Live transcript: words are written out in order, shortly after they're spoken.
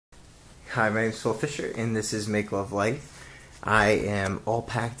Hi, my name is Phil Fisher, and this is Make Love Life. I am all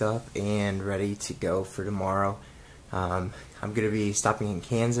packed up and ready to go for tomorrow. I'm going to be stopping in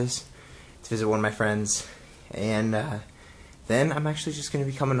Kansas to visit one of my friends, and then I'm actually just going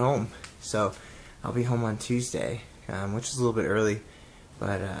to be coming home. So I'll be home on Tuesday, which is a little bit early,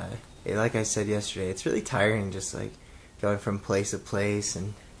 but like I said yesterday, it's really tiring just like going from place to place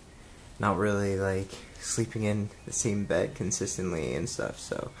and not really like sleeping in the same bed consistently and stuff.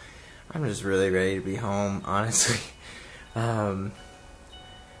 So I'm just really ready to be home, honestly. I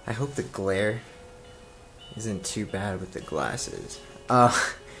hope the glare isn't too bad with the glasses.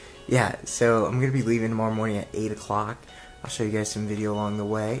 Yeah, so I'm going to be leaving tomorrow morning at 8 o'clock. I'll show you guys some video along the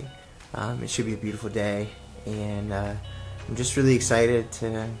way. It should be a beautiful day, and I'm just really excited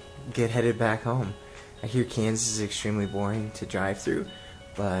to get headed back home. I hear Kansas is extremely boring to drive through,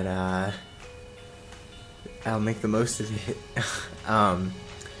 but I'll make the most of it.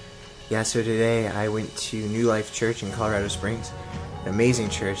 Yeah, so today I went to New Life Church in Colorado Springs. An amazing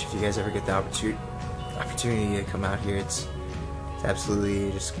church. If you guys ever get the opportunity to come out here, it's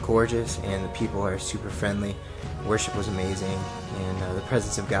absolutely just gorgeous, and the people are super friendly. Worship was amazing, and the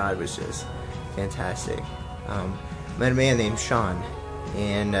presence of God was just fantastic. Met a man named Sean,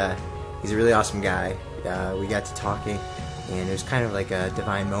 and he's a really awesome guy. We got to talking, and it was kind of like a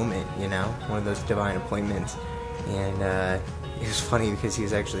divine moment, you know, one of those divine appointments. And it was funny because he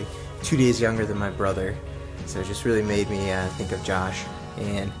was actually 2 days younger than my brother, so it just really made me think of Josh.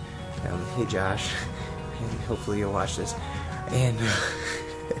 And hey Josh, and hopefully you'll watch this. And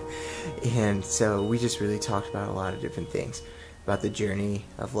and so we just really talked about a lot of different things about the journey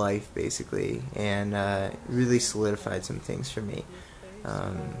of life, basically, and really solidified some things for me.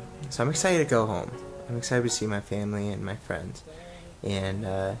 So I'm excited to go home. I'm excited to see my family and my friends, and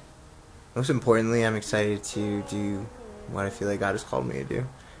most importantly, I'm excited to do what I feel like God has called me to do.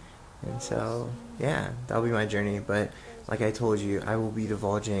 And so, yeah, that'll be my journey. But like I told you, I will be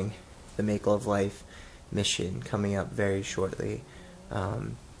divulging the Make Love Life mission coming up very shortly.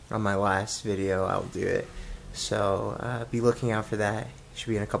 On my last video, I'll do it. So be looking out for that. It should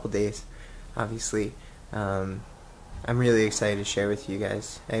be in a couple days, obviously. I'm really excited to share with you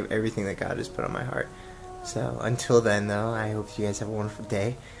guys everything that God has put on my heart. So until then, though, I hope you guys have a wonderful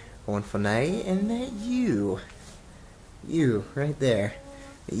day, a wonderful night, and that you right there,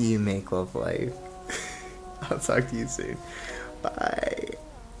 you make love life. I'll talk to you soon. Bye.